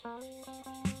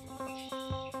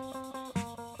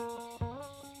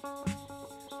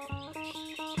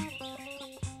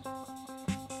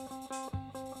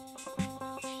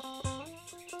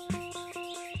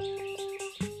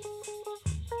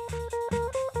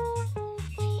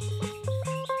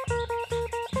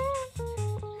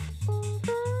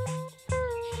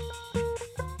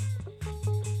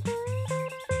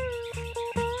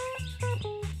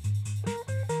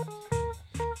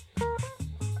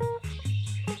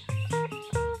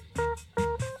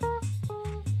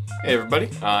Hey everybody,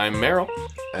 I'm Meryl,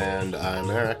 And I'm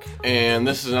Eric. and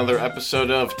this is another episode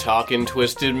of Talkin'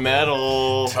 Twisted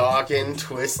Metal. Talking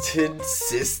Twisted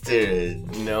Sisters.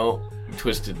 No,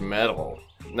 Twisted Metal,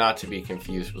 not to be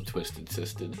confused with Twisted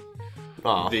Sisted.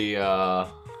 Aw. The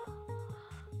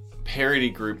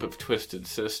parody group of Twisted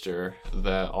Sister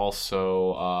that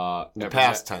also The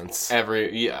past tense.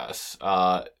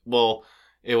 Well,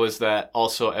 it was that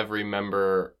also every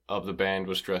member of the band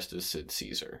was dressed as Sid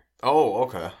Caesar. Oh,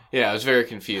 okay. Yeah, it was very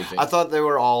confusing. I thought they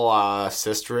were all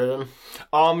cyst-ridden.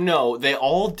 No, they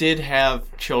all did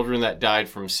have children that died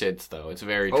from SIDS, though. It's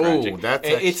very tragic. Oh, that's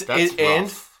and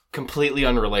rough. completely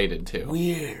unrelated too.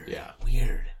 Weird. Yeah.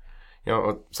 Weird. You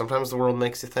know, sometimes the world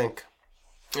makes you think.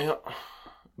 Yeah,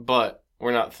 but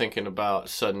we're not thinking about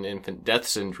sudden infant death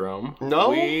syndrome. No?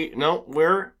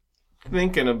 We're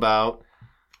thinking about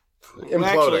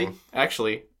Imploding.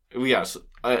 Actually, yes.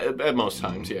 At most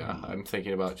times, yeah. I'm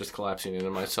thinking about just collapsing into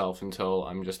myself until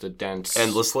I'm just a dense,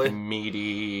 Endlessly?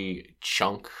 meaty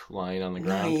chunk lying on the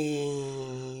ground.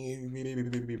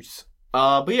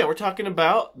 But yeah, we're talking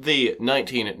about the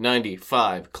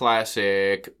 1995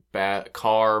 classic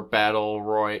car battle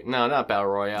royale. No, not battle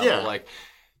royale. Yeah. But like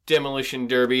demolition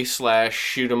derby /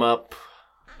 shoot 'em up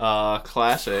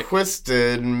classic.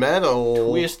 Twisted Metal.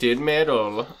 Twisted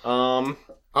Metal.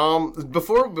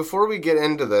 Before we get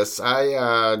into this,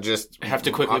 I just Have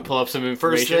to quickly pull up some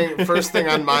information. First thing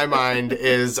on my mind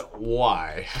is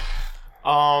why.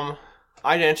 I'd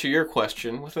answer your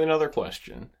question with another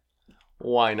question.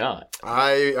 Why not?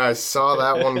 I saw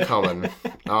that one coming.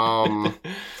 I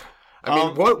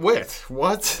mean, what wit?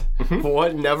 What?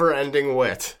 What never-ending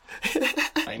wit?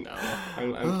 I know.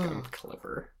 I'm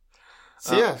clever.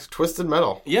 So yeah, Twisted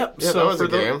Metal. Yep. Yeah, so that was for a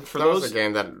game. For That those, was a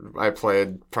game that I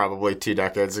played probably 2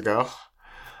 decades ago.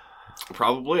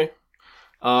 probably.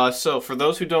 So for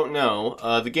those who don't know,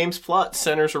 the game's plot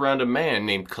centers around a man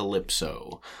named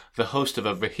Calypso, the host of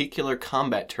a vehicular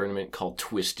combat tournament called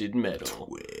Twisted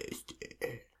Metal.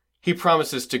 He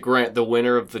promises to grant the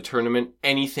winner of the tournament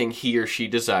anything he or she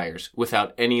desires,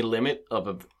 without any limit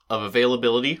of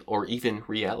availability or even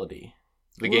reality.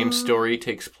 The game's story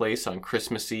takes place on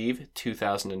Christmas Eve,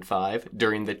 2005,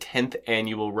 during the 10th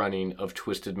annual running of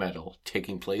Twisted Metal,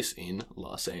 taking place in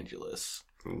Los Angeles.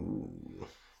 Ooh.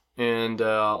 And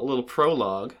a little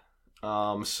prologue.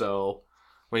 So,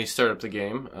 when you start up the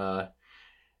game,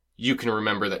 you can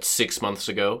remember that 6 months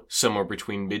ago, somewhere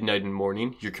between midnight and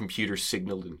morning, your computer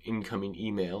signaled an incoming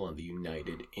email on the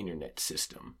United Internet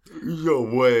System. No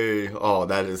way. Oh,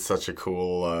 that is such a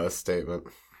cool statement.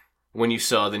 When you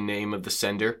saw the name of the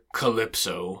sender,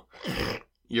 Calypso,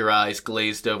 your eyes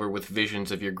glazed over with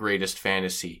visions of your greatest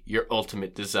fantasy, your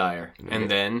ultimate desire.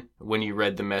 And then, when you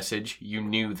read the message, you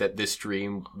knew that this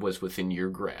dream was within your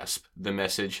grasp. The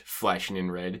message, flashing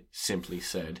in red, simply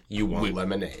said, You want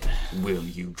lemonade. "Will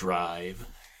you drive?"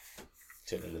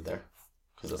 See what I did there?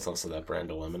 Because that's also that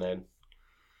brand of lemonade.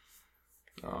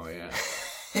 Oh, yeah.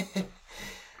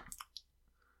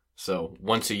 So,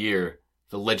 once a year,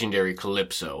 the legendary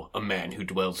Calypso, a man who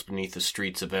dwells beneath the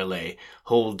streets of L.A.,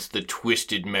 holds the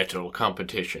Twisted Metal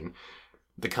competition.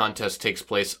 The contest takes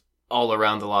place all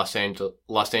around the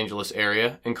Los Angeles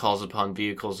area and calls upon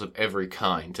vehicles of every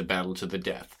kind to battle to the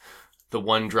death. The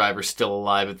one driver still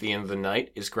alive at the end of the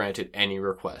night is granted any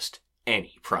request,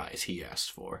 any prize he asks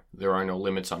for. There are no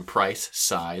limits on price,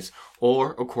 size,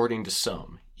 or, according to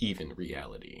some, even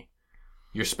reality.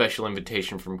 Your special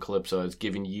invitation from Calypso has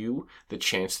given you the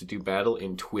chance to do battle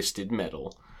in Twisted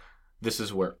Metal. This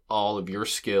is where all of your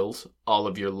skills, all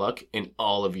of your luck, and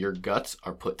all of your guts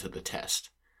are put to the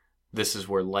test. This is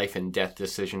where life and death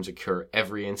decisions occur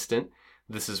every instant.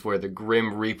 This is where the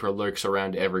Grim Reaper lurks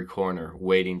around every corner,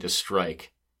 waiting to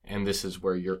strike. And this is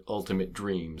where your ultimate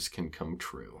dreams can come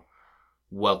true.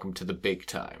 Welcome to the big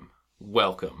time.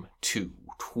 Welcome to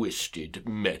Twisted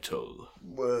Metal.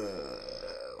 Whoa.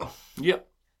 Yep.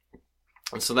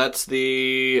 And so that's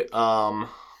the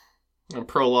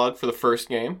prologue for the first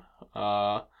game.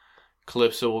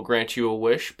 Calypso will grant you a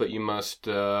wish, but you must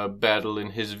battle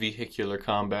in his vehicular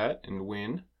combat and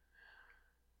win.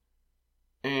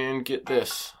 And get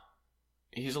this,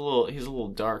 he's a little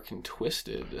dark and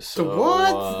twisted. So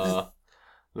what?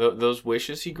 Those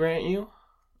wishes he grant you,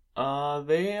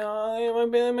 they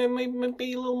might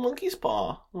be a little monkey's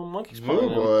paw, Oh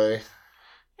boy.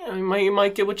 Yeah, you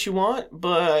might get what you want,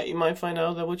 but you might find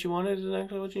out that what you wanted isn't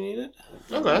actually what you needed.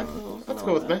 Okay, that's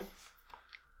cool with me.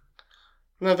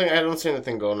 I don't see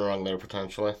anything going wrong there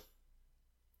potentially.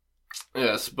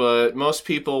 Yes, but most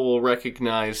people will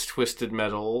recognize Twisted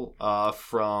Metal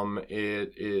from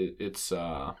its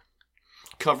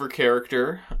cover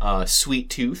character,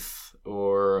 Sweet Tooth,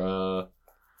 or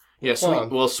Yeah,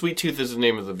 Clown. Sweet Tooth is the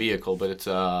name of the vehicle, but it's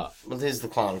Well, he's the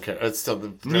clown character. It's still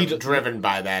driven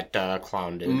by that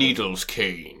clown dude. Needles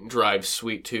Kane drives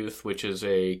Sweet Tooth, which is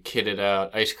a kitted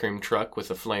out ice cream truck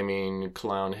with a flaming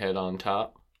clown head on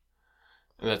top.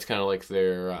 And that's kind of like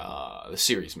their the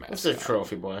series mascot. That's their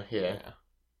trophy boy, yeah.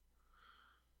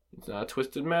 It's not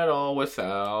Twisted Metal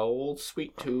without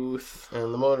Sweet Tooth.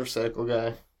 And the motorcycle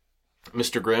guy.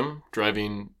 Mr. Grimm,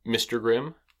 driving Mr.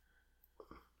 Grimm.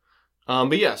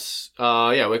 But yes,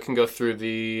 we can go through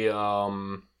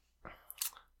the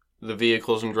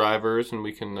vehicles and drivers, and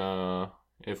we can,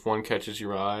 if one catches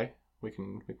your eye, we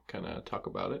can kind of talk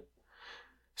about it.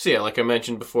 So yeah, like I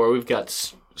mentioned before, we've got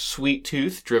Sweet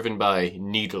Tooth, driven by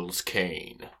Needles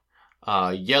Kane.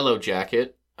 Yellow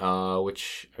Jacket,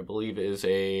 which I believe is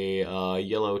a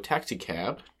yellow taxi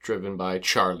cab, driven by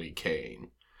Charlie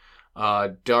Kane.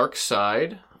 Dark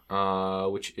Side,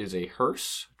 which is a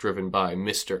hearse, driven by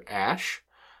Mr. Ash.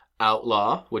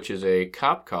 Outlaw, which is a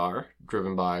cop car,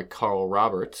 driven by Carl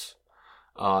Roberts.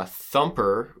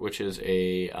 Thumper, which is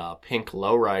a pink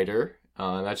lowrider,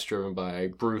 that's driven by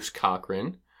Bruce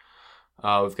Cochran.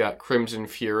 We've got Crimson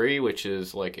Fury, which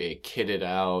is like a kitted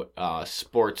out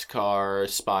sports car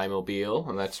spy mobile,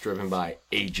 and that's driven by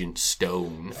Agent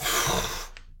Stone.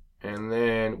 And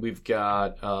then we've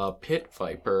got Pit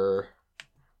Viper,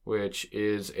 which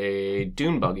is a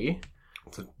dune buggy,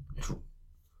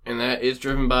 and that is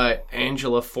driven by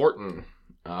Angela Fortin.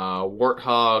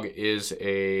 Warthog is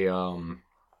it's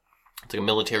like a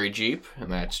military jeep,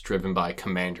 and that's driven by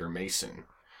Commander Mason.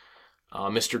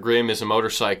 Mr. Grimm is a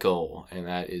motorcycle, and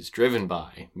that is driven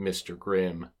by Mr.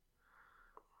 Grimm.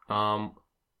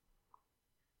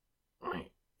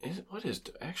 Is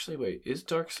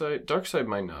Darkseid? Darkseid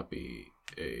might not be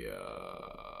a.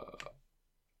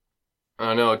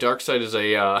 Oh no, Darkseid is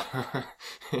a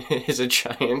is a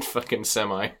giant fucking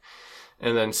semi,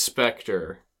 and then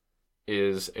Spectre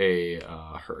is a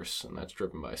hearse, and that's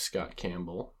driven by Scott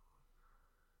Campbell.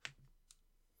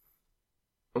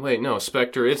 Wait, no,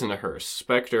 Spectre isn't a hearse.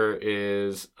 Spectre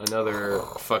is another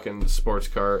fucking sports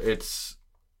car. It's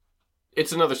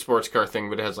another sports car thing,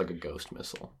 but it has like a ghost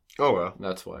missile. Oh, well.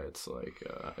 That's why it's like,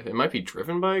 it might be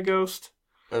driven by a ghost.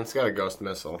 And it's got a ghost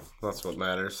missile. That's what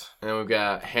matters. And we've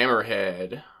got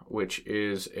Hammerhead, which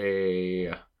is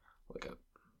a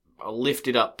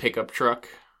lifted up pickup truck.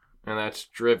 And that's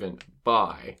driven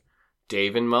by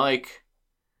Dave and Mike.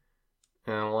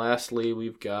 And lastly,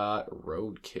 we've got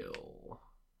Roadkill.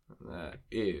 And that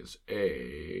is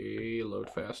a load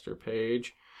faster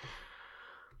page.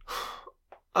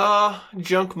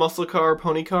 Junk muscle car,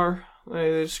 pony car. They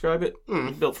describe it.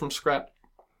 Built from scrap.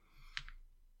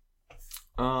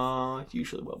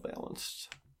 Usually well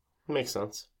balanced. Makes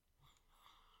sense.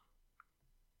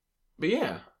 But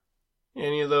yeah.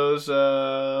 Any of those,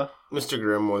 Mr.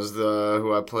 Grimm was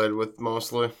who I played with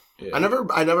mostly. Yeah.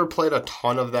 I never played a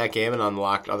ton of that game and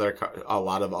unlocked a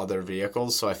lot of other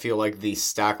vehicles, so I feel like the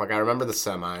stack, like I remember the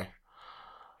semi.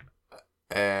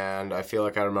 And I feel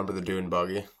like I remember the dune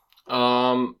buggy.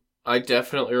 I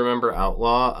definitely remember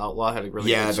Outlaw. Outlaw had a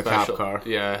really good the special. cop car.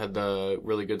 Yeah, it had the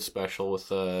really good special with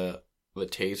the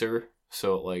taser,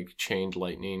 so it like chained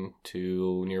lightning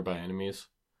to nearby enemies.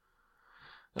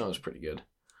 That was pretty good.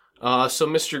 So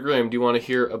Mr. Grimm, do you want to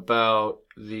hear about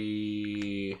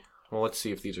the... Well, let's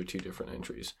see if these are two different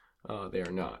entries. They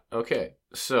are not. Okay,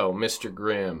 so Mr.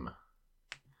 Grimm.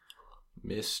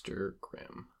 Mr.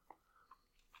 Grimm.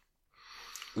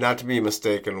 Not to be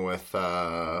mistaken with...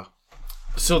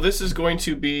 So this is going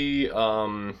to be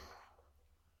not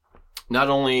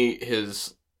only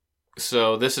his...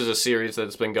 So this is a series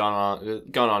that's been gone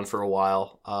on for a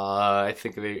while. I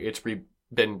think it's been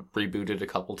rebooted a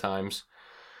couple times.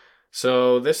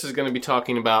 So this is going to be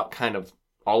talking about kind of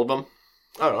all of them.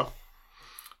 I don't know.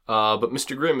 But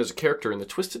Mr. Grimm is a character in the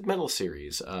Twisted Metal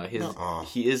series.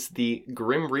 He is the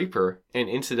Grim Reaper, and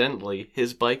incidentally,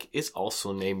 his bike is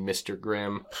also named Mr.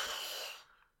 Grimm.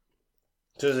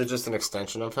 So is it just an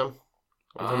extension of him?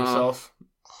 Of himself?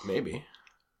 Maybe.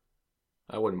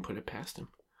 I wouldn't put it past him.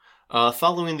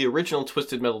 Following the original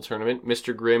Twisted Metal tournament,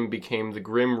 Mr. Grimm became the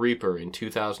Grim Reaper in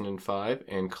 2005,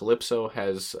 and Calypso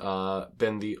has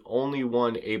been the only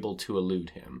one able to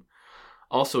elude him.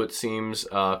 Also, it seems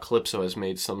Calypso has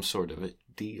made some sort of a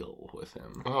deal with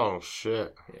him. Oh,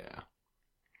 shit. Yeah.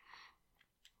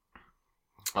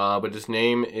 But his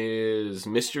name is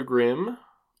Mr. Grimm,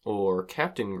 or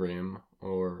Captain Grimm,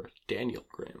 or Daniel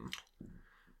Grimm,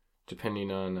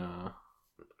 depending on...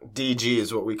 DG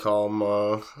is what we call him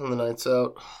on the nights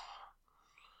out.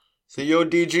 Say, yo,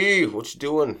 DG, what you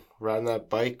doing? Riding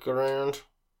that bike around?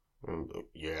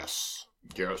 Yes.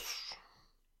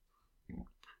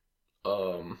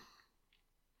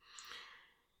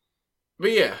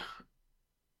 But yeah,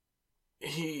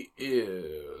 he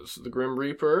is the Grim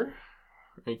Reaper.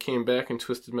 He came back in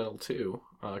Twisted Metal 2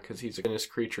 because he's a finished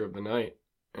creature of the night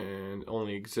and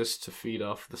only exists to feed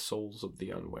off the souls of the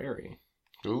unwary.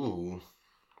 Ooh.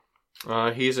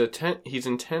 He's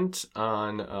intent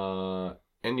on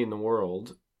ending the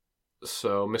world,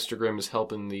 so Mr. Grimm is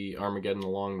helping the Armageddon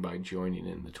along by joining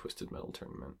in the Twisted Metal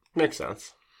tournament. Makes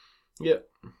sense. Yep.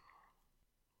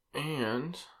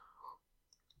 And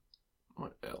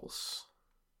what else?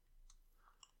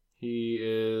 He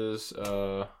is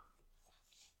oh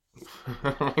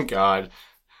my god.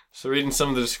 So reading some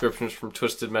of the descriptions from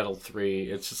Twisted Metal 3,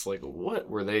 it's just like, what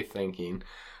were they thinking?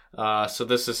 So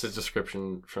this is a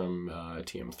description from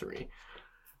TM3.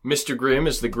 Mr. Grimm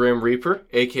is the Grim Reaper,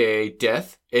 a.k.a.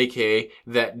 Death, a.k.a.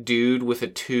 that dude with a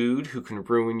tood who can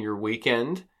ruin your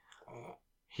weekend.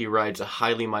 He rides a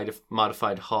highly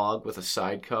modified hog with a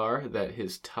sidecar that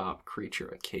his top creature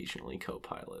occasionally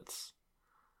co-pilots.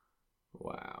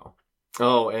 Wow.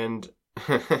 Oh, and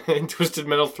in Twisted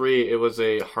Metal 3, it was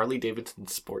a Harley-Davidson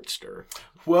Sportster.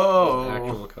 Whoa. An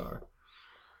actual car.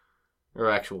 Or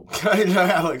actual...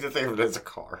 I like to think of it as a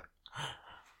car.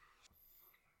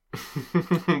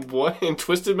 What? In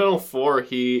Twisted Metal 4,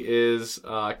 he is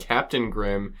Captain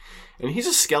Grimm, and he's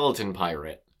a skeleton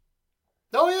pirate.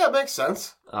 Oh, yeah, it makes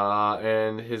sense.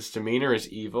 And his demeanor is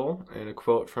evil, and a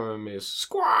quote from him is,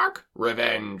 "Squawk!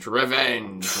 Revenge,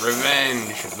 revenge,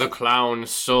 revenge! The clown's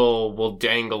soul will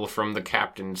dangle from the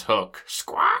captain's hook.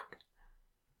 Squawk!"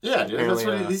 Yeah, dude, that's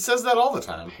what he says that all the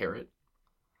time. Parrot.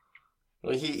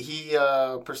 Well, he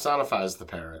personifies the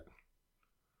parrot.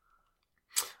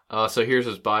 So here's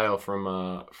his bio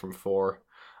from 4.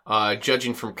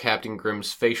 Judging from Captain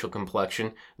Grimm's facial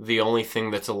complexion, the only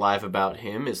thing that's alive about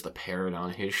him is the parrot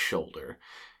on his shoulder.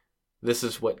 This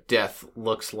is what Death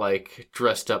looks like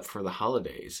dressed up for the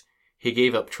holidays. He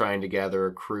gave up trying to gather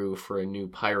a crew for a new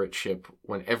pirate ship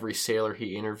when every sailor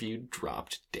he interviewed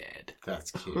dropped dead.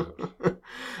 That's cute.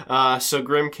 So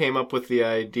Grimm came up with the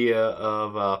idea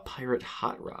of Pirate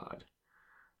Hot Rod.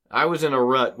 I was in a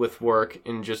rut with work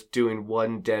and just doing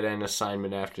one dead-end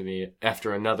assignment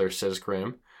after another, says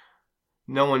Grimm.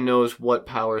 No one knows what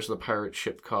powers the pirate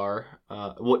ship car.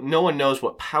 No one knows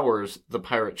what powers the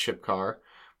pirate ship car,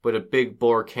 but a big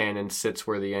bore cannon sits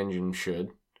where the engine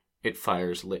should. It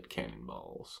fires lit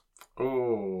cannonballs.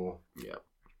 Oh. Yeah.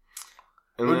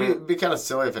 It would be kind of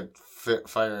silly if it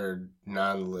fired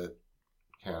non-lit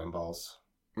cannonballs.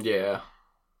 Yeah.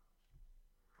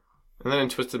 And then in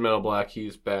Twisted Metal Black,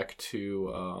 he's back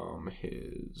to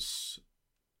his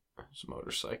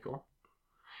motorcycle.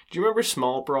 Do you remember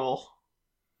Small Brawl?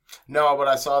 No, but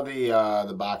I saw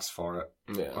the box for it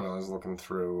Yeah. when I was looking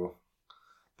through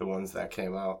the ones that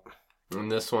came out. In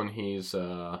this one, he's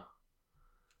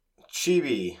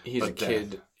Chibi. He's a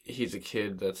kid. He's a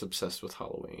kid that's obsessed with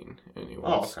Halloween, and he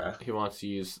wants to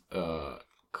use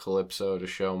Calypso to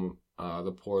show him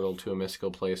the portal to a mystical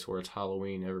place where it's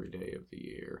Halloween every day of the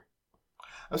year.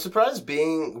 I'm surprised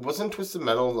wasn't Twisted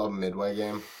Metal a Midway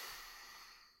game?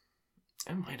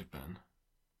 It might have been.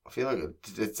 I feel like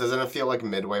it doesn't feel like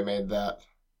Midway made that.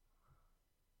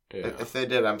 Yeah. If they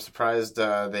did, I'm surprised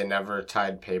they never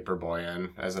tied Paperboy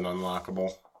in as an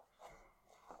unlockable.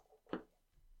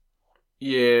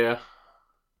 Yeah.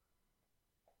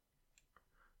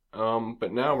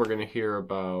 But now we're gonna hear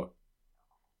about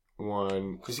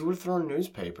one. Because you would have thrown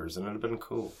newspapers and it would have been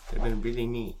cool. It'd been really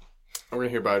neat. We're gonna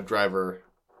hear about a driver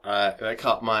that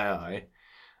caught my eye.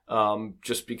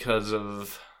 Just because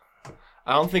of,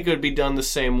 I don't think it would be done the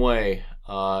same way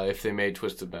if they made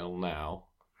Twisted Metal now.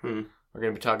 We're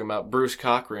gonna be talking about Bruce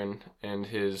Cochran and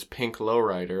his pink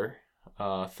lowrider,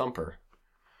 Thumper.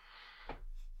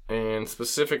 And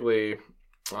specifically,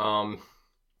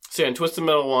 in Twisted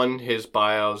Metal 1, his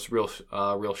bio's real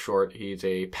short. He's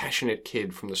a passionate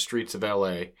kid from the streets of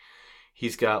L.A.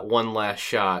 He's got one last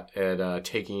shot at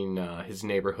taking his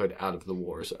neighborhood out of the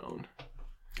war zone.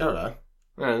 Alright.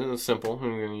 It's simple.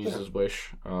 I'm going to use his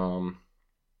wish. And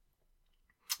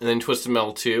then Twisted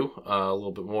Metal 2, a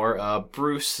little bit more.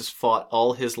 Bruce has fought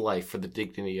all his life for the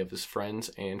dignity of his friends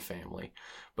and family.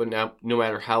 But now, no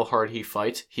matter how hard he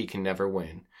fights, he can never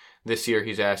win. This year,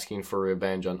 he's asking for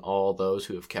revenge on all those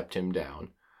who have kept him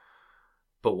down.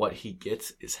 But what he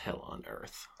gets is hell on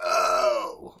earth.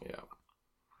 Oh. Yeah.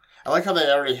 I like how they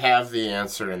already have the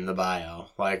answer in the bio.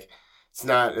 Like, it's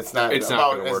not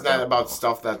about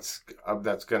stuff that's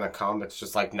gonna come. It's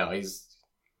just like, no, he's.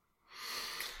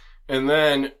 And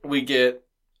then we get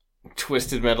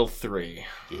Twisted Metal 3.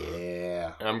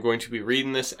 Yeah. I'm going to be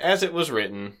reading this as it was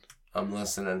written. I'm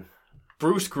listening.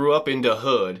 Bruce grew up in the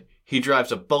hood. He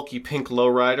drives a bulky pink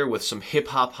lowrider with some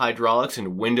hip-hop hydraulics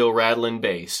and window-rattling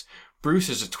bass. Bruce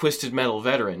is a Twisted Metal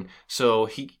veteran, so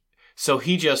he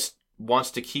just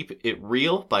wants to keep it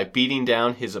real by beating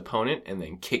down his opponent and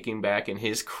then kicking back in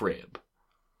his crib.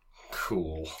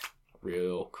 Cool.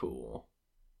 Real cool.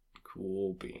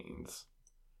 Cool beans.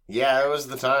 Yeah, it was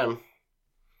the time.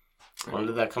 When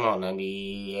did that come out?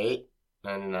 98?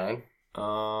 99?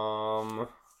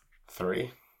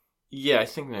 3? Yeah, I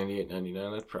think 98,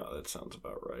 99. That sounds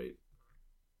about right.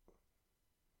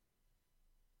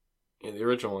 Yeah, the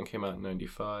original one came out in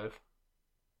 95.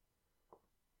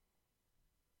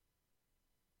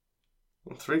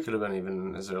 3 could have been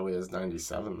even as early as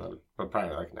 97 then, but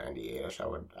probably like 98ish.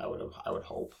 I would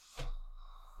hope.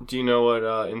 Do you know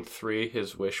what in 3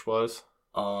 his wish was?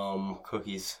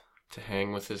 Cookies. To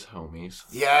hang with his homies.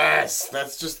 Yes,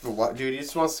 that's just the dude. He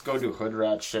just wants to go do hood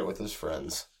rat shit with his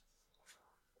friends.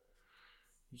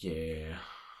 Yeah.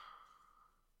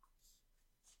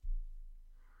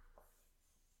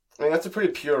 I mean, that's a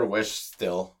pretty pure wish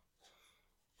still.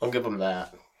 I'll give him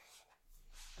that.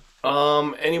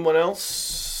 Anyone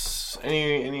else?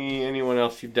 Anyone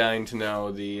else you dying to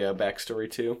know the backstory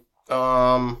to?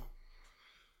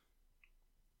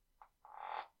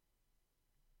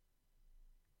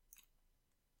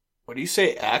 What do you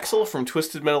say, Axel from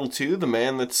Twisted Metal 2? The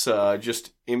man that's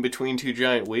just in between two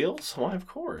giant wheels? Why, of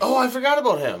course. Oh, I forgot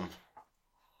about him.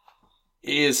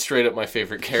 He is straight up my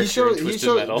favorite character in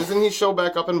Twisted Metal. Doesn't he show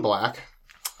back up in Black?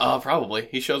 Probably.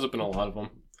 He shows up in a lot of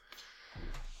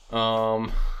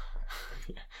them.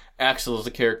 Axel is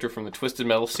a character from the Twisted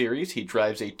Metal series. He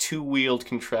drives a 2-wheeled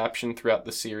contraption throughout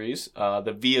the series.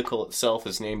 The vehicle itself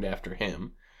is named after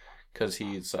him, because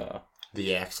he's...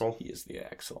 the Axel? He is the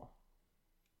Axel.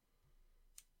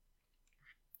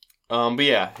 But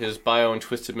yeah, his bio in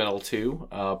Twisted Metal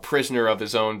 2, prisoner of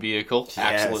his own vehicle.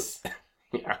 Yes.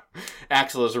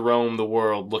 Axel has roamed the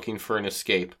world looking for an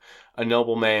escape. A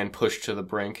noble man pushed to the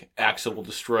brink, Axel will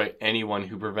destroy anyone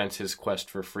who prevents his quest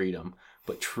for freedom.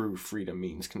 But true freedom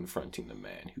means confronting the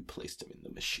man who placed him in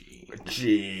the machine.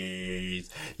 Jeez.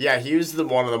 Yeah, he was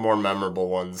one of the more memorable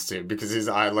ones, too, because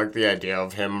I like the idea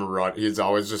of him he's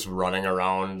always just running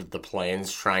around the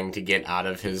plains trying to get out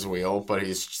of his wheel, but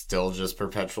he's still just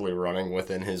perpetually running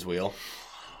within his wheel.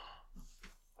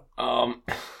 And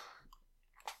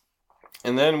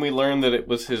then we learned that it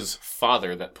was his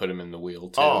father that put him in the wheel,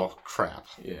 too. Oh, crap.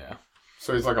 Yeah.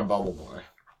 So he's like a bubble boy.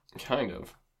 Kind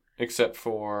of. Except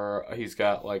for he's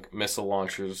got, like, missile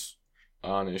launchers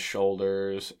on his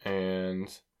shoulders,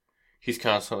 and he's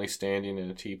constantly standing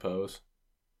in a T-pose.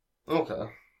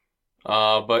 Okay.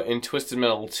 But in Twisted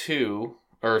Metal 3,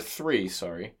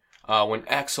 when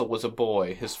Axel was a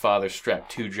boy, his father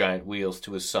strapped 2 giant wheels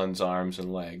to his son's arms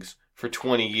and legs. For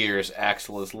 20 years,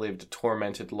 Axel has lived a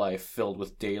tormented life filled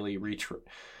with daily retread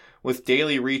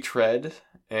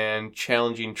and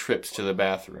challenging trips to the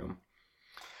bathroom.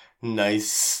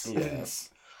 Nice.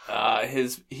 Yes.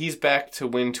 He's back to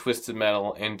win Twisted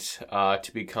Metal and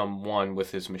to become one with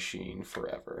his machine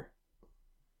forever.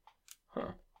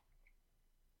 Huh.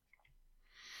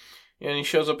 Yeah, and he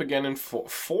shows up again in 4.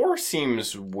 4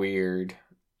 seems weird.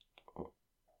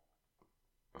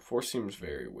 4 seems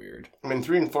very weird. I mean,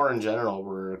 3 and 4 in general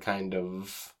were kind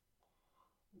of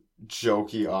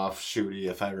jokey, offshooty,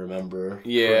 if I remember.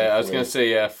 Yeah, correctly. I was going to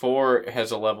say, 4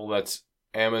 has a level that's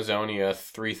Amazonia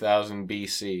 3000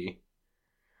 BC.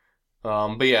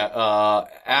 But yeah,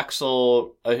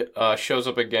 Axel shows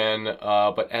up again,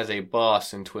 but as a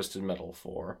boss in Twisted Metal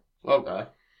 4. Okay.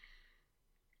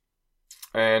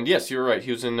 And yes, you're right.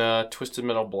 He was in Twisted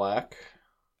Metal Black.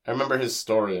 I remember his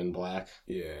story in Black.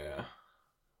 Yeah.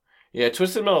 Yeah,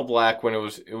 Twisted Metal Black when it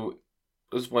was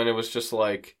when it was just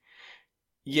like,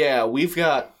 yeah, we've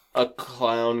got an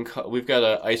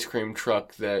ice cream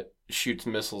truck that shoots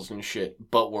missiles and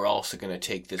shit, but we're also going to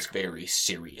take this very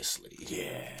seriously.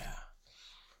 Yeah.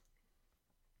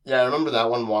 Yeah, I remember that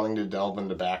one wanting to delve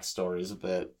into backstories a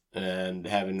bit and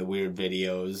having the weird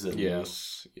videos and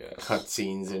yes.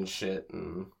 cutscenes and shit.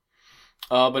 And...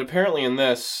 but apparently in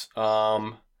this,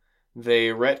 they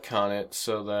retcon it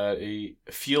so that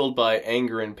fueled by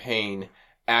anger and pain,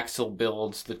 Axel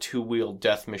builds the 2-wheeled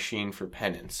death machine for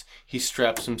penance. He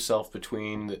straps himself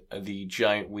between the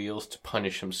giant wheels to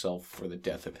punish himself for the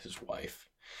death of his wife.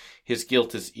 His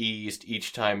guilt is eased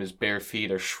each time his bare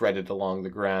feet are shredded along the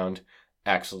ground.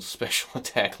 Axel's special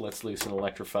attack lets loose an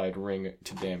electrified ring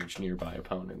to damage nearby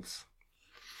opponents.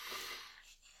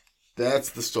 That's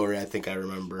the story I think I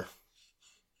remember.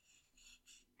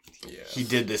 Yeah. He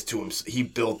did this to him. He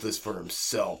built this for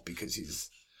himself because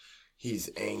he's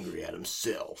angry at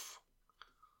himself.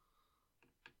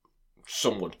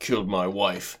 Someone killed my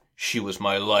wife. She was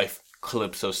my life.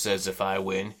 Calypso says if I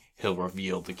win, he'll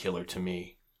reveal the killer to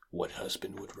me. What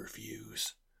husband would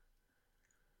refuse?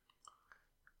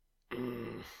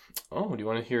 Oh, do you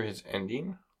want to hear his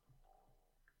ending?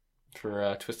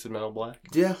 For Twisted Metal Black?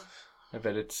 Yeah. I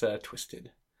bet it's twisted.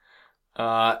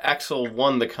 Axel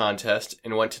won the contest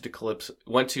and went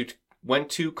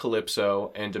to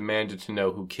Calypso and demanded to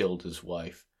know who killed his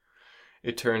wife.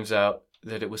 It turns out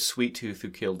that it was Sweet Tooth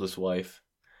who killed his wife.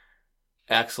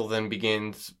 Axel then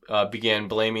began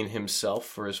blaming himself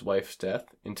for his wife's death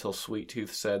until Sweet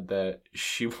Tooth said that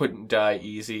she wouldn't die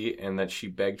easy and that she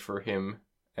begged for him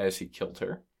as he killed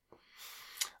her.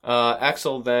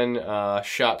 Axel then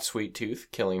shot Sweet Tooth,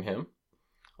 killing him.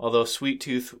 Although Sweet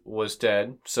Tooth was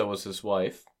dead, so was his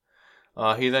wife.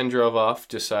 He then drove off,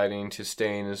 deciding to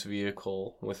stay in his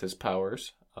vehicle with his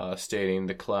powers, stating,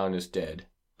 "The clown is dead,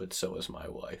 but so is my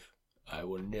wife. I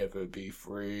will never be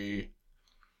free."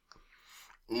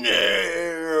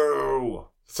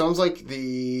 No! Sounds like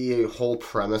the whole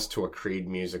premise to a Creed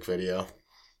music video.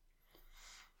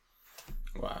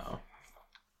 Wow.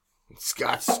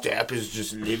 Scott Stapp is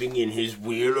just living in his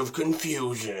wheel of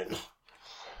confusion.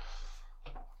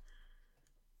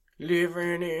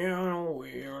 Living in a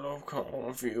wheel of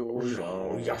confusion.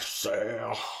 Oh, yes,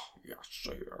 sir. Yes,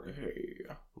 sir. Hey.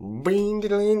 And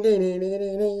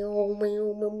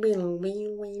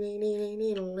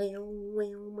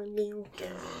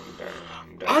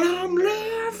I'm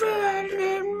living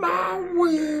in my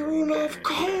wheel of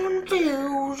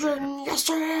confusion. Yes,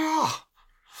 sir.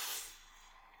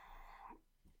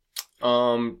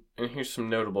 And here's some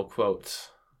notable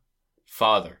quotes.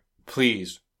 "Father,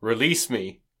 please, release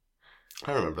me."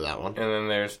 I remember that one. And then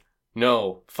there's,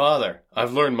 "No, Father,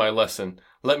 I've learned my lesson.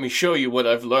 Let me show you what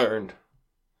I've learned."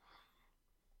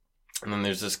 And then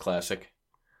there's this classic,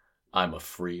 "I'm a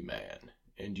free man,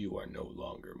 and you are no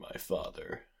longer my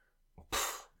father."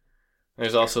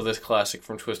 There's also this classic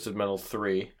from Twisted Metal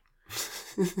 3.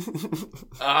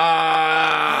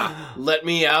 Let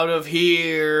me out of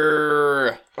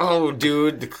here. Oh,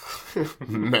 dude.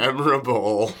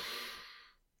 Memorable.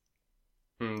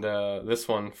 And this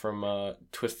one from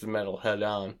Twisted Metal Head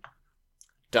On.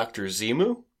 "Dr.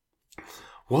 Zemu?"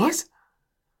 What?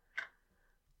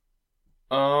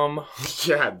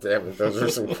 God damn it, those are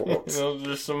some quotes. Those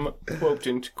are some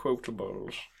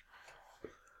quotables.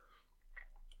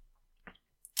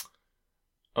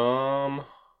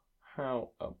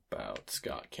 How about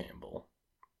Scott Campbell?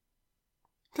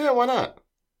 Yeah, why not?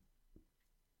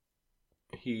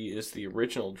 He is the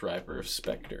original driver of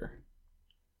Spectre.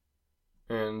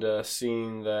 And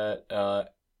seeing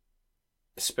that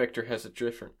Spectre has a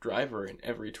different driver in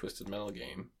every Twisted Metal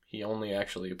game, he only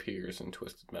actually appears in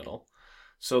Twisted Metal.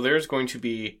 So there's going to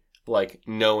be, like,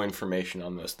 no information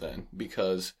on this then,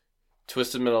 because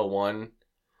Twisted Metal 1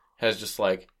 has just,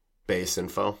 like... base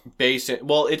info.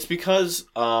 Well, it's because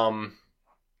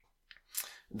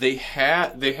they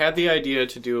had the idea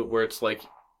to do it where it's like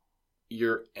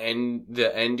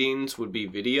the endings would be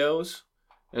videos,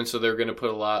 and so they're going to put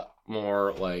a lot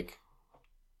more like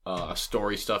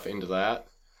story stuff into that,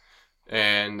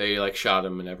 and they like shot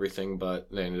them and everything, but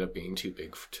they ended up being too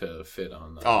big to fit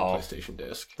on the PlayStation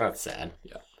disc. That's sad.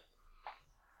 Yeah.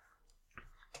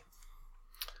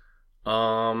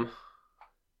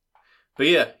 But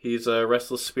yeah, he's a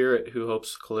restless spirit who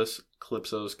hopes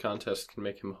Calypso's contest can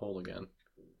make him whole again.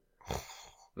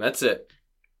 And that's it.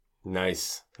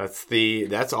 Nice.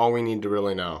 That's all we need to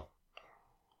really know.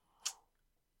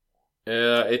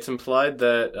 It's implied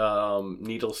that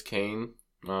Needles Kane,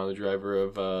 the driver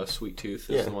of Sweet Tooth,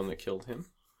 is the one that killed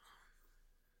him.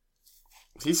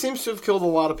 He seems to have killed a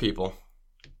lot of people.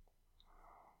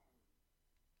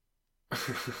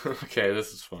 Okay,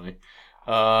 this is funny.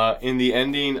 In the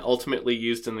ending ultimately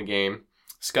used in the game,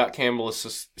 Scott Campbell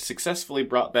is successfully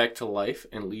brought back to life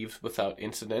and leaves without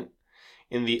incident.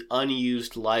 In the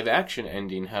unused live-action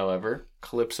ending, however,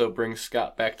 Calypso brings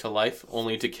Scott back to life,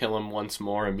 only to kill him once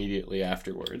more immediately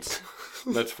afterwards.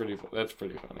 That's pretty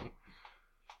funny.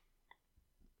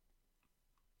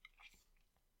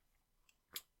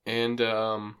 And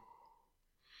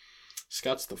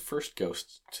Scott's the first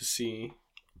ghost to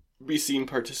be seen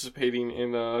participating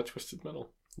in Twisted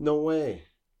Metal. No way.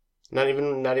 Not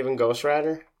even Ghost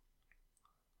Rider?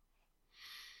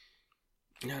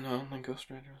 No, I don't think Ghost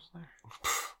Rider was there.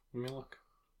 Let me look.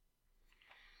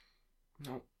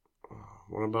 No.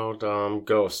 What about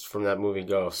Ghost from that movie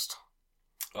Ghost?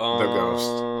 The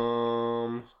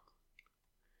Ghost.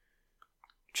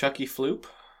 Chucky Floop?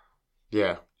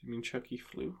 Yeah. You mean Chucky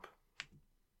Floop?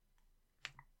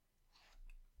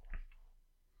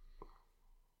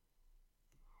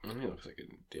 He looks like a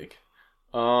dick.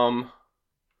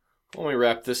 Let me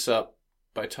wrap this up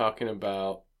by talking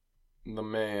about the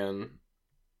man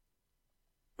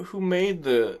who made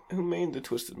the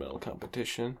Twisted Metal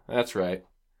competition. That's right.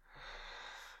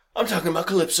 I'm talking about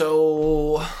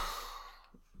Calypso.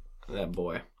 That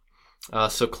boy.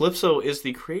 So Calypso is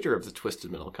the creator of the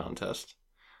Twisted Metal contest.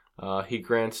 He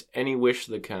grants any wish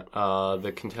the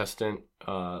contestant.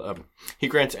 He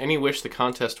grants any wish the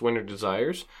contest winner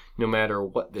desires, no matter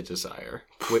what the desire.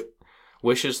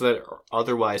 Wishes that are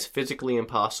otherwise physically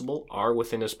impossible are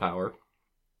within his power.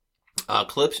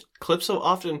 Calypso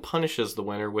often punishes the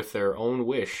winner with their own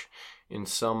wish in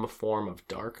some form of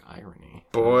dark irony.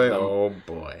 Oh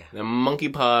boy. The monkey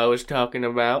paw I was talking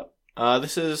about.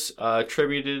 This is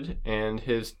attributed and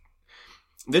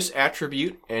this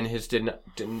attribute and his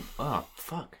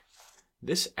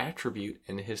This attribute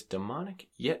and his demonic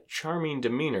yet charming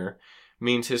demeanor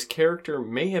means his character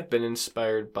may have been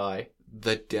inspired by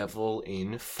the devil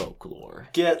in folklore.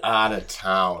 Get out of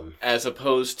town. As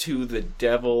opposed to the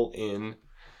devil in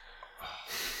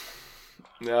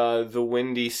the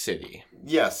Windy City.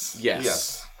 Yes.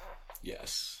 Yes.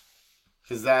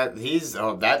 Because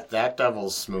that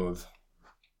devil's smooth.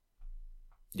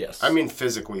 Yes. I mean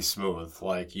physically smooth.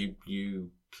 Like he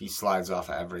slides off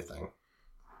of everything.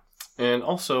 And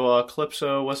also,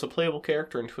 Calypso was a playable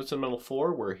character in Twisted Metal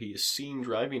 4, where he is seen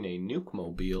driving a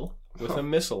nuke-mobile with a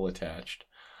missile attached.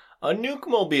 A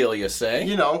nuke-mobile, you say?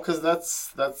 You know, because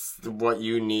that's what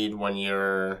you need when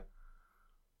you're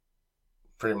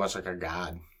pretty much like a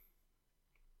god.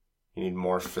 You need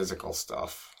more physical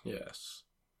stuff. Yes.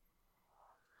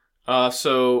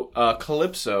 So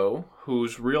Calypso,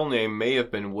 whose real name may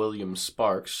have been William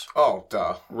Sparks. Oh,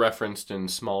 duh. Referenced in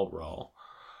Small Brawl.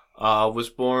 Was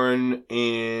born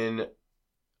in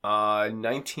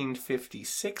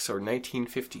 1956 or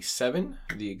 1957.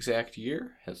 The exact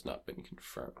year has not been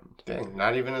confirmed. Dang,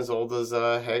 not even as old as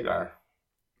Hagar.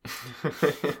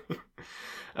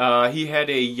 He had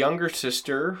a younger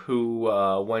sister who,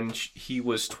 when he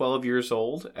was 12 years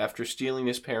old, after stealing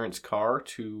his parents' car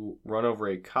to run over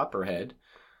a copperhead,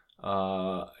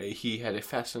 he had a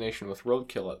fascination with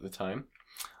roadkill at the time.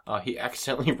 He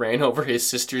accidentally ran over his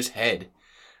sister's head.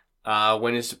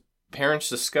 When his parents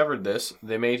discovered this,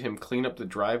 they made him clean up the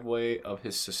driveway of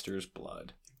his sister's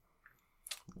blood.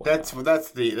 Wow. That's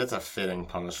a fitting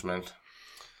punishment.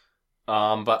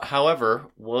 But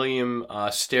however, William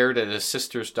stared at his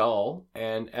sister's doll,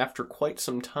 and after quite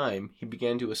some time, he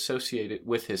began to associate it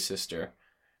with his sister.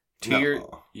 2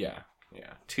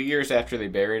 years after they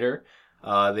buried her,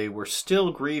 they were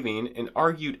still grieving and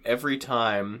argued every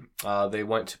time they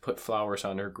went to put flowers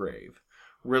on her grave.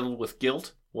 Riddled with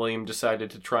guilt, William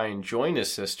decided to try and join his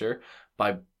sister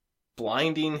by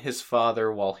blinding his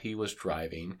father while he was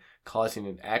driving, causing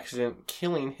an accident,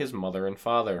 killing his mother and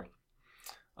father.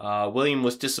 William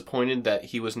was disappointed that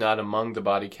he was not among the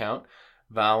body count,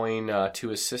 vowing to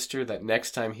his sister that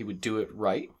next time he would do it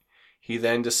right. He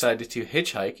then decided to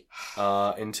hitchhike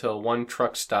until one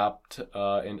truck stopped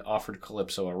and offered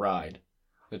Calypso a ride.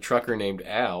 The trucker, named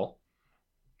Al,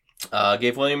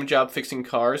 gave William a job fixing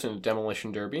cars in a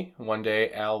demolition derby. One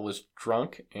day, Al was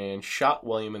drunk and shot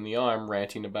William in the arm,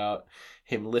 ranting about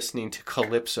him listening to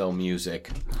Calypso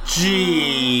music.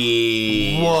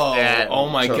 Gee. Whoa. Oh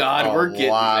my God, we're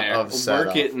getting there.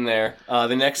 We're getting there.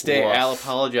 The next day, Al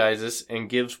apologizes and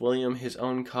gives William his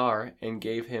own car and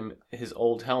gave him his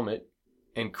old helmet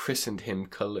and christened him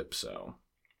Calypso.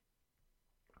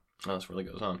 Oh, this really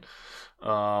goes on.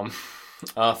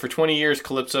 For 20 years,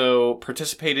 Calypso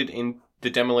participated in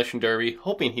the demolition derby,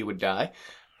 hoping he would die,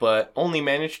 but only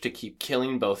managed to keep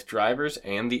killing both drivers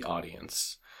and the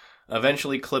audience.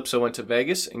 Eventually, Calypso went to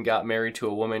Vegas and got married to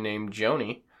a woman named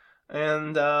Joni,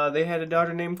 and they had a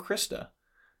daughter named Krista.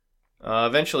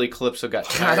 Eventually, Calypso got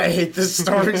tired. I hate this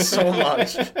story so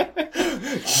much.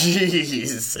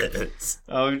 Jesus.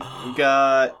 We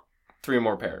got 3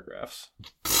 more paragraphs.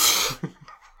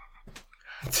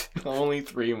 Only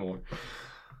 3 more.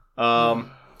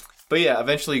 But yeah,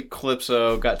 eventually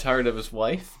Calypso got tired of his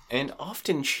wife and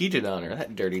often cheated on her,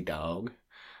 that dirty dog.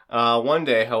 One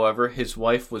day, however, his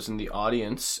wife was in the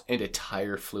audience and a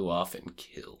tire flew off and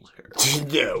killed her.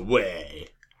 No way.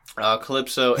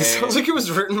 Calypso and... It sounds like it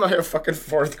was written by a fucking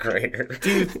 4th grader.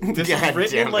 Dude, this is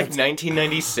written in like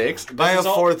 1996. By a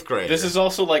 4th grader. This is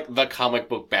also like the comic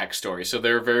book backstory, so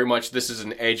they're very much, this is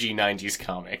an edgy 90s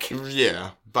comic.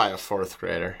 Yeah, by a 4th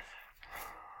grader.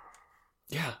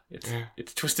 Yeah,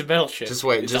 it's Twisted Metal shit. Just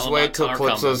wait till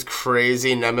Calypso's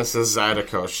crazy nemesis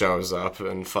Zydeco shows up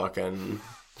and fucking...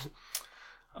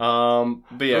 But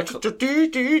yeah...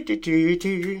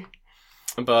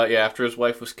 But yeah, after his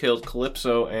wife was killed,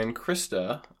 Calypso and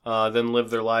Krista then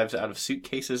lived their lives out of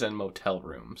suitcases and motel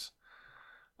rooms.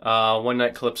 One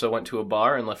night, Calypso went to a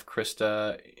bar and left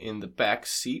Krista in the back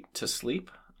seat to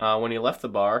sleep. When he left the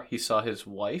bar, he saw his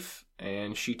wife,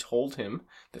 and she told him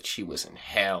that she was in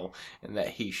hell and that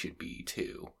he should be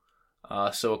too.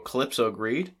 So Calypso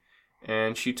agreed,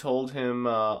 and she told him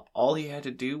all he had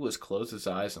to do was close his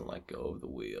eyes and let go of the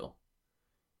wheel.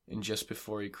 And just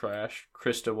before he crashed,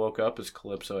 Krista woke up as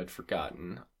Calypso had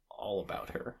forgotten all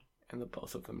about her, and the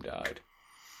both of them died.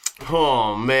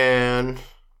 Oh, man.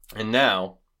 And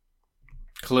now,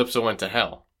 Calypso went to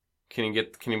hell. Can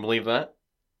you believe that?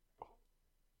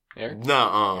 Eric?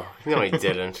 Nuh-uh. No, he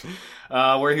didn't.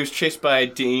 Where he was chased by a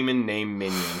demon named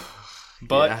Minion.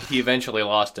 But he eventually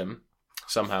lost him.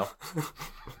 Somehow.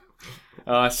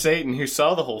 Satan, who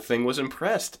saw the whole thing, was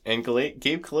impressed and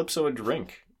gave Calypso a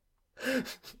drink.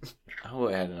 Oh,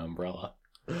 it had an umbrella.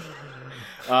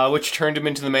 Which turned him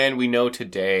into the man we know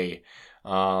today.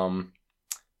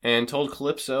 And told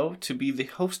Calypso to be the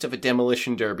host of a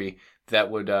demolition derby that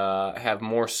would have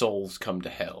more souls come to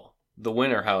hell. The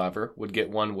winner, however, would get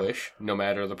one wish, no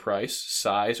matter the price,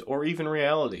 size, or even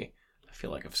reality. I feel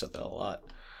like I've said that a lot.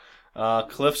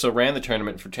 Calypso ran the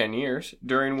tournament for 10 years,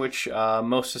 during which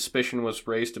most suspicion was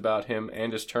raised about him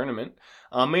and his tournament,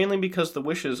 mainly because the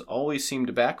wishes always seemed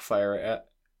to backfire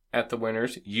at the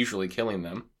winners, usually killing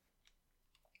them.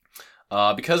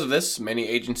 Because of this, many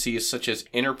agencies such as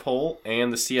Interpol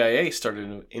and the CIA started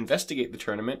to investigate the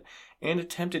tournament and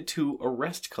attempted to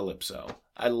arrest Calypso.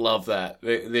 I love that.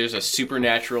 There's a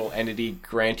supernatural entity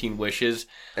granting wishes.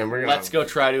 And let's go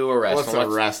try to arrest him.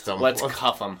 Arrest him. Let's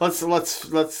cuff him. Let's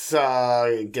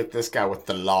get this guy with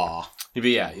the law. But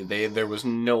yeah, there was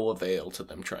no avail to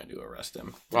them trying to arrest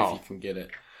him. If you can get it.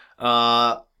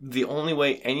 The only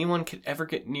way anyone could ever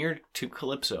get near to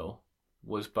Calypso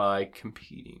was by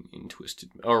competing in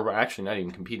Twisted... Or actually, not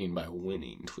even competing, by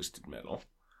winning Twisted Metal.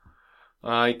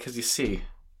 Because you see...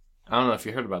 I don't know if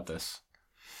you heard about this.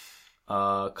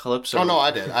 Calypso... Oh, no,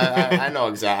 I did. I know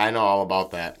exactly. I know all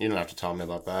about that. You don't have to tell me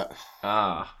about that.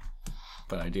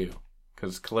 But I do.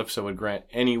 Because Calypso would grant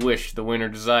any wish the winner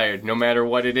desired, no matter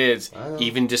what it is,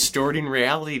 even distorting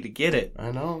reality to get it.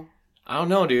 I know. I don't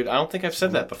know, dude. I don't think I've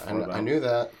said that before. I knew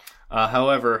that.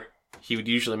 However, he would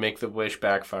usually make the wish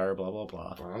backfire, blah, blah,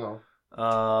 blah. I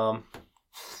know.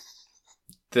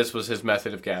 This was his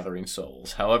method of gathering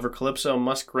souls. However, Calypso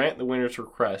must grant the winner's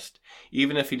request,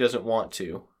 even if he doesn't want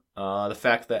to. The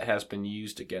fact that has been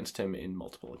used against him in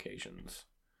multiple occasions.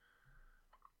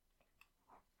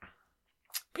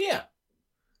 But yeah,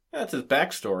 that's his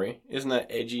backstory. Isn't that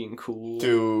edgy and cool?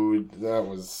 Dude, that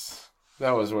was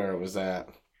where it was at.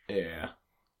 Yeah.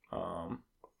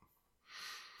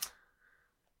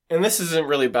 And this isn't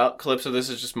really about Calypso. This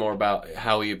is just more about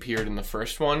how he appeared in the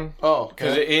first one. Oh,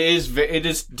 because it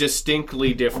is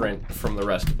distinctly different from the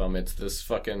rest of them. It's this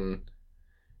fucking...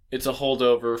 It's a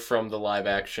holdover from the live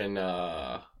action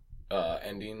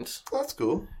endings. That's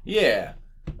cool. Yeah.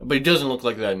 But he doesn't look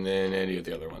like that in any of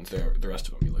the other ones. The rest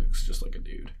of them, he looks just like a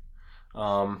dude.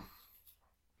 But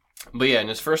yeah, in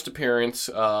his first appearance,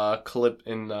 where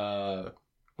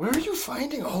are you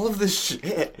finding all of this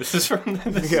shit? This is from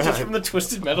the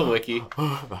Twisted Metal wiki.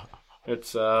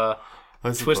 It's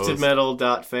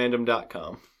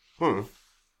twistedmetal.fandom.com.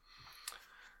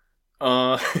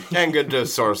 And good to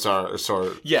source our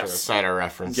cite our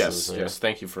references. Yes.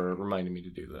 Thank you for reminding me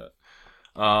to do that.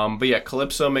 But yeah,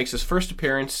 Calypso makes his first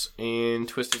appearance in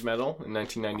Twisted Metal in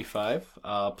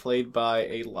 1995, played by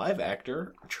a live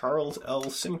actor, Charles L.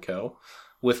 Simcoe,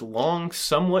 with long,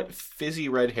 somewhat fizzy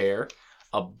red hair,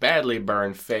 a badly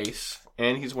burned face,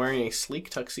 and he's wearing a sleek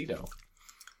tuxedo.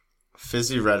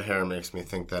 Fizzy red hair makes me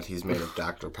think that he's made of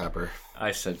Dr. Pepper.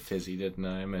 I said fizzy, didn't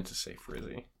I? I meant to say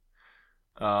frizzy.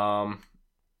 Like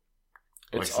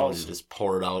somebody just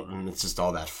poured out and it's just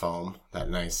all that foam. That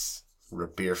nice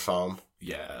root beer foam.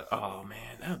 Yeah. Oh,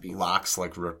 man. That would be... Locks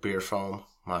like root beer foam.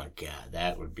 My God,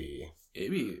 that would be...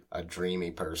 It'd be... a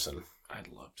dreamy person. I'd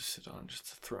love to sit on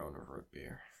just a throne of root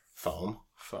beer. Foam?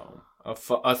 Foam.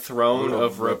 A throne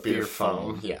of root beer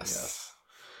foam. Yes.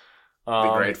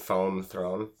 The great foam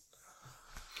throne.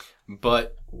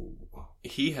 But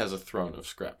he has a throne of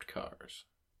scrapped cars.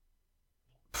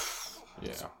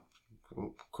 Yeah.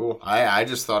 Cool. I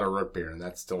just thought of root beer, and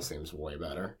that still seems way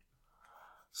better.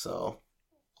 So,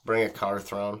 bring a car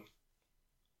throne.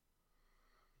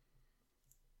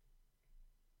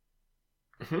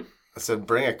 Mm-hmm. I said,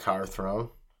 bring a car throne.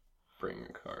 Bring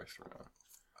a car throne.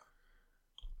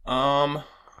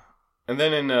 And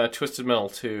then in Twisted Metal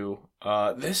 2,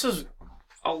 this is...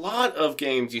 A lot of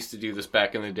games used to do this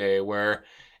back in the day, where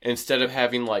instead of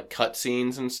having like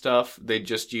cutscenes and stuff, they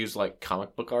just use like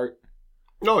comic book art.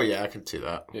 Oh yeah, I could see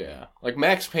that. Yeah, like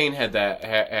Max Payne had that.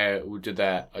 Did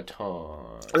that a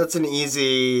ton. That's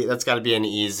got to be an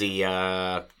easy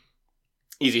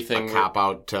Easy thing. A cop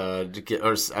out to get,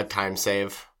 or a time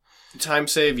save. Time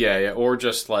save, yeah, or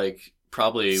just like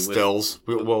probably stills.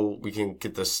 We can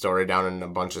get the story down in a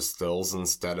bunch of stills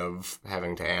instead of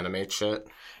having to animate shit.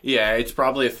 Yeah, it's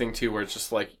probably a thing too where it's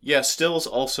just like, yeah, stills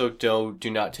also do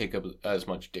not take up as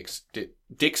much dick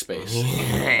space.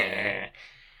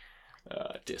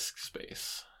 Disk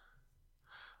space.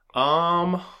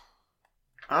 I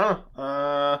don't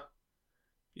know.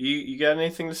 You got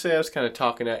anything to say? I was kind of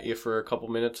talking at you for a couple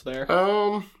minutes there.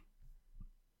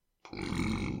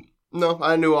 No,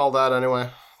 I knew all that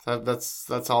anyway.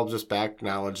 That's all just back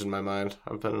knowledge in my mind.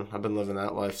 I've been living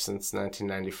that life since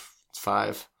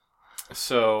 1995.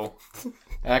 So,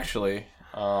 actually,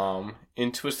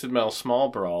 in Twisted Metal Small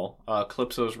Brawl,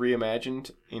 Calypso's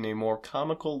reimagined in a more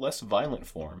comical, less violent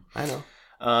form. I know.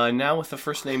 Now with the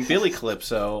first name Billy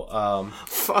Calypso,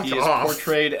 he is off.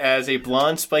 portrayed as a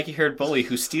blonde, spiky-haired bully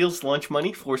who steals lunch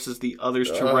money, forces the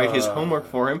others to write his homework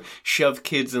for him, shove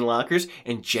kids in lockers,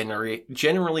 and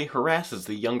generally harasses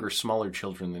the younger, smaller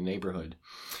children in the neighborhood.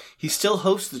 He still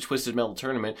hosts the Twisted Metal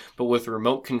tournament, but with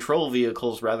remote control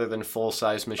vehicles rather than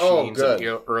full-size machines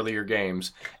in earlier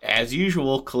games. As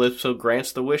usual, Calypso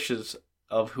grants the wishes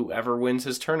of whoever wins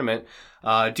his tournament.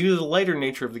 Due to the lighter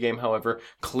nature of the game, however,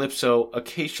 Calypso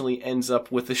occasionally ends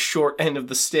up with the short end of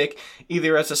the stick,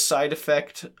 either as a side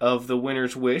effect of the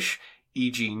winner's wish,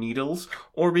 e.g. needles,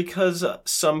 or because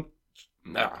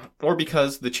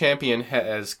the champion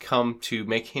has come to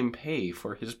make him pay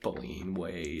for his bullying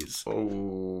ways.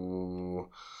 Oh.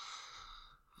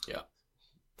 Yeah.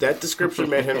 That description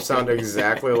made him sound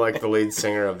exactly like the lead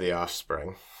singer of The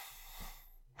Offspring.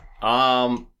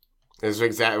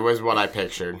 It was what I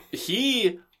pictured.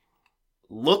 He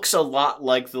looks a lot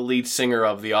like the lead singer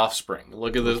of The Offspring.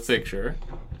 Look at this picture.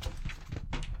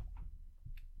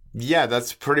 Yeah,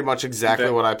 that's pretty much exactly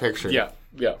what I pictured. Yeah.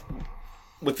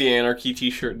 With the Anarchy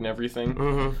t-shirt and everything.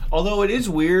 Mm-hmm. Although it is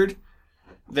weird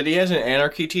that he has an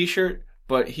Anarchy t-shirt,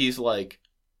 but he's like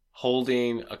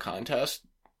holding a contest.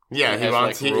 Yeah, he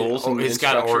wants rules. He's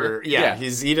got order. Yeah,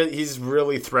 he's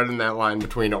really threading that line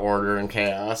between order and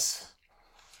chaos.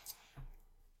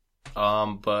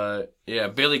 But yeah,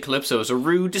 Billy Calypso is a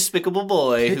rude, despicable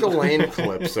boy. Pick a lane,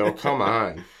 Calypso. Come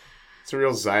on, it's a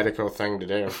real Zydeco thing to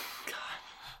do.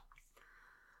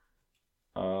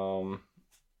 God.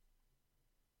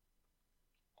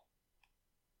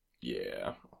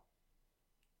 Yeah.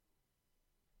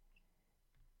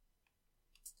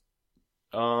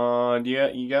 Yeah,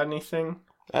 you got anything?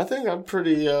 I think I'm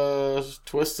pretty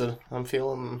twisted. I'm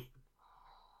feeling.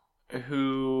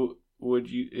 Who would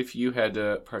you, if you had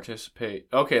to participate?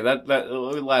 Okay, that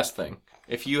last thing.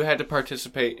 If you had to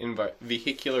participate in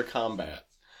vehicular combat,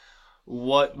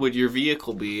 what would your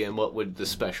vehicle be, and what would the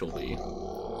special be?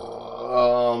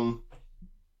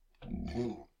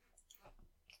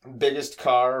 Biggest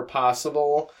car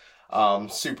possible.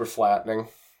 Super flattening.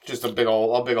 Just a big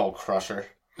old crusher.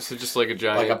 So just like a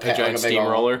giant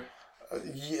steamroller?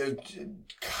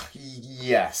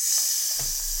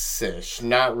 Yes-ish.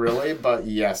 Not really, but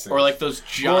yes. Or like those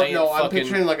giant I'm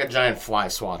picturing like a giant fly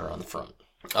swatter on the front.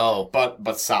 Oh.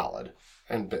 But solid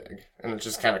and big. And it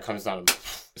just kind of comes down to...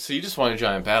 So you just want a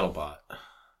giant battle bot?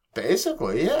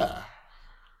 Basically, yeah.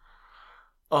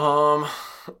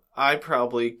 I'd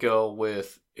probably go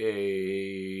with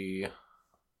a...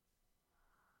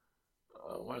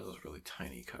 what are those really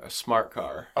tiny cars? A smart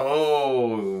car.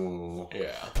 Oh.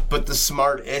 Yeah. But the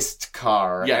smartest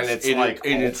car. Yes.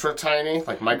 And it's ultra tiny?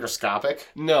 Like microscopic?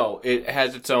 No, it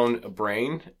has its own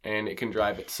brain, and it can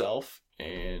drive itself.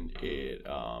 And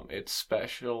its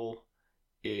special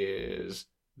is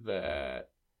that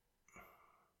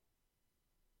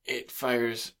it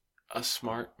fires a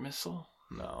smart missile?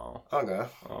 No. Okay.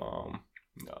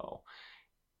 No.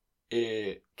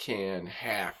 It can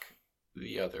hack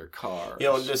the other cars.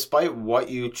 Despite what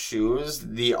you choose,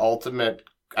 the ultimate,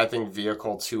 I think,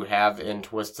 vehicle to have in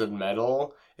Twisted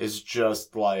Metal is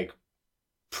just like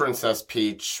Princess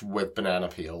Peach with banana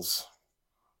peels.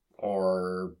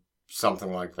 Or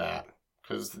something like that.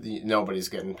 Because nobody's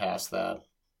getting past that.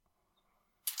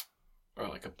 Or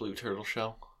like a blue turtle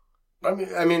shell.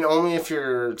 I mean, only if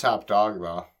you're top dog,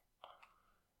 though.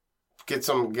 Get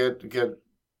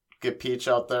Peach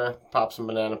out there, pop some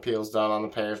banana peels down on the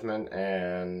pavement,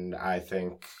 and I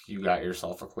think you got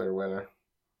yourself a clear winner.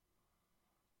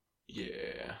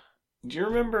 Yeah. Do you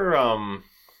remember,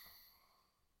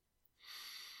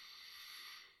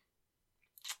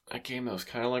 a game that was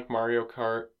kind of like Mario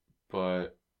Kart,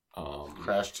 but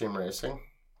Crash Team Racing.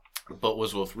 But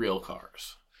was with real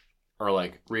cars. Or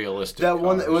like realistic That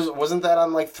cars. one wasn't that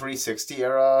on like 360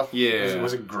 era? Yeah.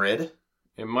 Was it Grid?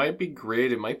 It might be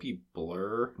Grid, it might be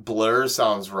Blur. Blur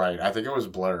sounds right. I think it was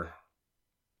Blur.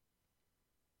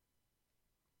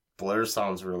 Blur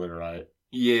sounds really right.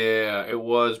 Yeah, it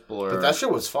was Blur. But that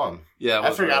shit was fun. Yeah,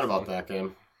 I forgot about that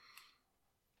game.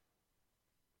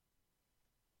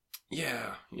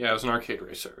 Yeah, it was an arcade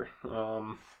racer.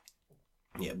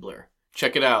 Yeah, Blur.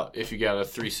 Check it out if you got a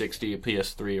 360, a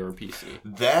PS3, or a PC.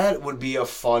 That would be a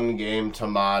fun game to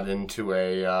mod into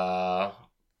a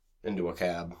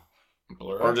cab.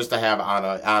 Blur? Or just to have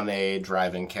on a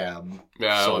driving cab.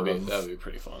 Yeah, that would be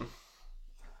pretty fun.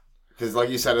 Because like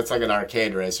you said, it's like an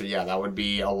arcade racer. Yeah, that would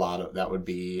be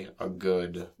a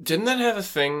good... Didn't that have a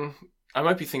thing... I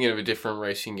might be thinking of a different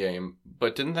racing game,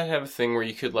 but didn't that have a thing where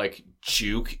you could, like,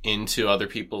 juke into other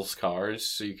people's cars?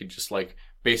 So you could just, like,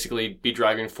 basically be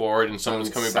driving forward and someone's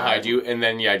coming behind you, and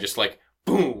then, yeah, just, like,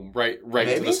 boom, right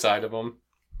to the side of them.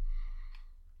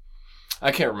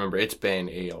 I can't remember. It's been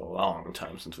a long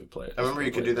time since we played. I remember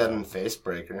you could do that in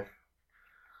Facebreaker.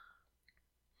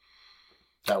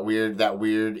 That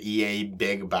weird EA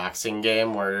big boxing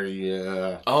game where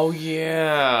you... Oh,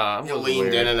 yeah. You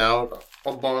leaned in and out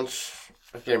a bunch.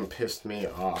 That game pissed me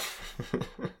off.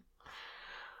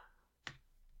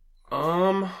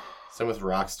 Same with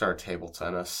Rockstar Table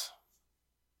Tennis.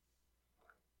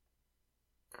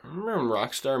 I remember when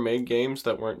Rockstar made games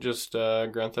that weren't just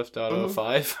Grand Theft Auto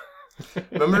 5.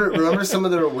 remember some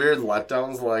of their weird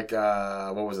letdowns, like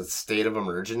what was it, State of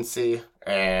Emergency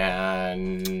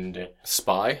and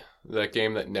Spy, that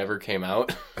game that never came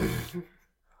out.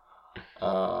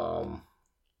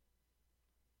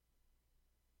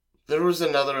 There was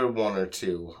another one or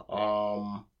two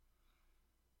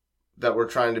that were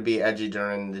trying to be edgy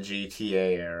during the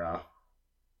GTA era.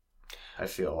 I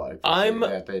feel like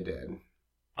that they did.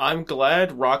 I'm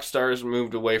glad Rockstar's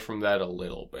moved away from that a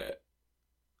little bit.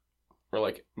 Where,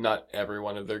 like, not every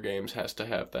one of their games has to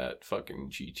have that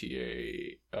fucking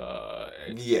GTA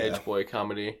Edge Boy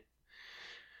comedy.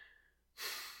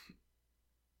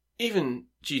 Even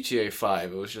GTA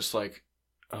 5, it was just like,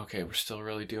 okay, we're still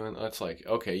really doing that. It's like,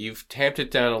 okay, you've tamped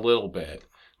it down a little bit.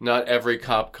 Not every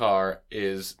cop car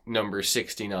is number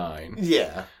 69.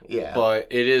 Yeah. But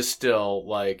it is still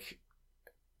like,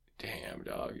 damn,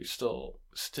 dog, you're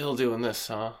still doing this,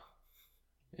 huh?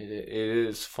 It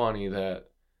is funny that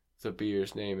the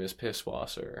beer's name is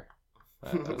Pisswasser.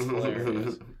 That's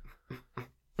hilarious.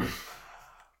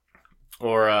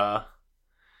 Or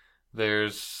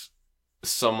there's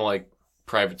some like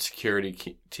private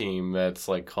security team that's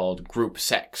like called Group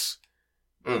Sex,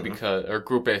 or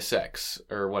Group A Sex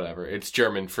or whatever. It's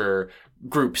German for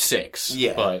Group 6.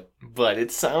 Yeah, but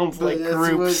it sounds like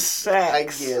Group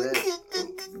Sex. I get it.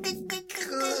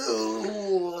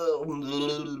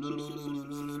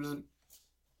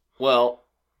 Well,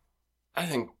 I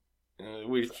think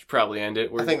we should probably end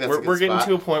it. I think that's a good we're getting spot.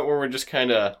 to a point where we're just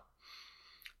kind of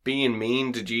being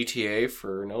mean to GTA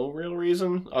for no real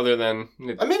reason other than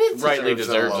it rightly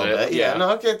deserves it. Bit. Yeah,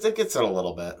 no, it gets it a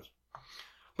little bit.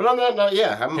 But on that note,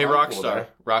 yeah, hey,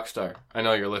 Rockstar, I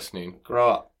know you're listening. Grow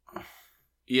up.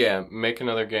 Yeah, make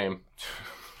another game.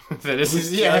 That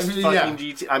isn't just fucking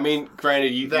GTA. I mean,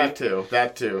 granted,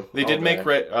 that too. They did make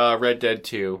Red Dead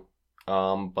 2,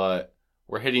 but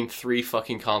we're hitting 3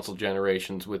 fucking console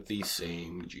generations with the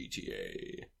same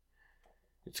GTA.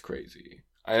 It's crazy.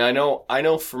 And I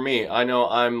know for me,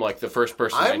 I'm like the first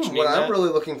person mentioning what that. I'm really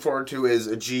looking forward to is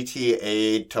a GTA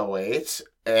 808,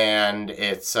 and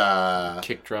it's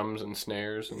kick drums and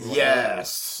snares and whatnot.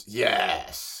 Yes.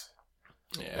 Yeah.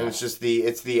 And it's just the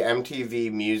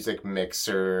MTV music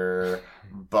mixer,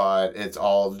 but it's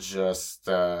all just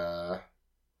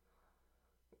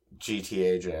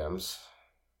GTA jams.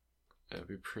 That'd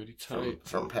be pretty tight.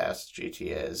 From past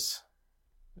GTAs.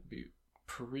 That'd be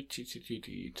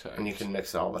pretty tight. And you can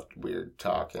mix all the weird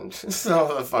talk and all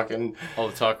the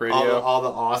talk radio, all the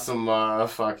awesome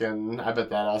fucking. I bet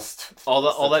that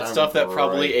all that stuff that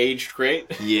probably aged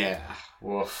great. Yeah.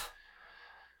 Woof.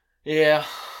 Yeah.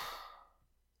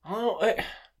 I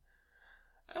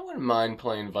wouldn't mind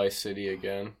playing Vice City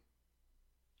again.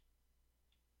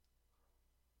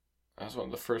 That was one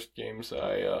of the first games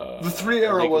I. The 3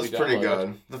 era was pretty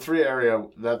downloaded. good.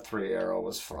 That 3 era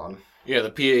was fun. Yeah, the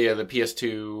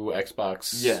PS2,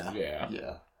 Xbox.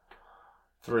 Yeah.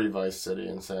 3 Vice City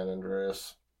and San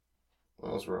Andreas.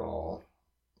 Those were all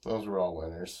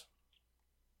winners.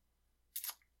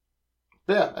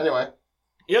 But yeah. Anyway.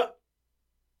 Yep.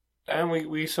 And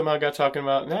we somehow got talking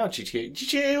about now GTA.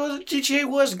 GTA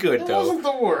was good, It though. wasn't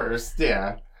the worst,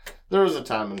 yeah. There was a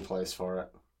time and place for it.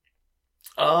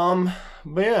 But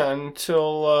yeah,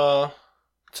 until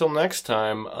next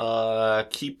time,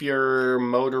 keep your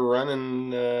motor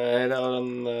running, head out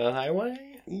on the highway.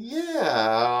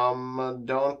 Yeah,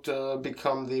 don't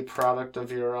become the product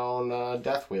of your own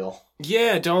death wheel.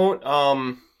 Yeah, don't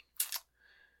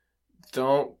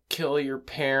kill your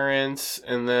parents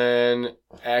and then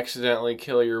accidentally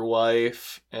kill your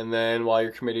wife, and then while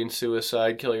you're committing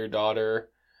suicide, kill your daughter.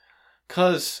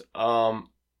 'Cause,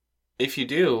 if you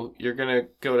do, you're gonna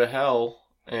go to hell,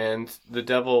 and the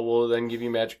devil will then give you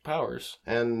magic powers.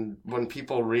 And when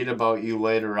people read about you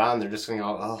later on, they're just gonna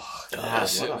go, "Oh, God,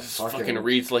 It what a fucking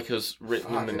reads like it was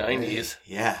written in the 90s.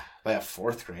 Yeah, by a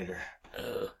fourth grader.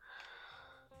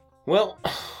 Well,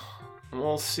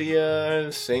 we'll see ya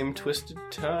same twisted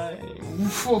time.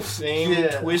 Same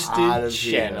Get out twisted of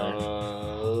here.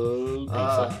 channel.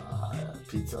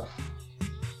 Pizza.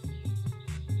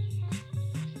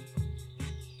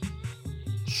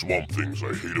 Swamp Things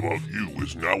I Hate About You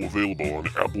is now available on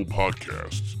Apple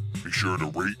Podcasts. Be sure to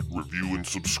rate, review, and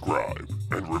subscribe.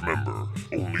 And remember,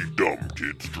 only dumb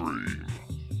kids dream.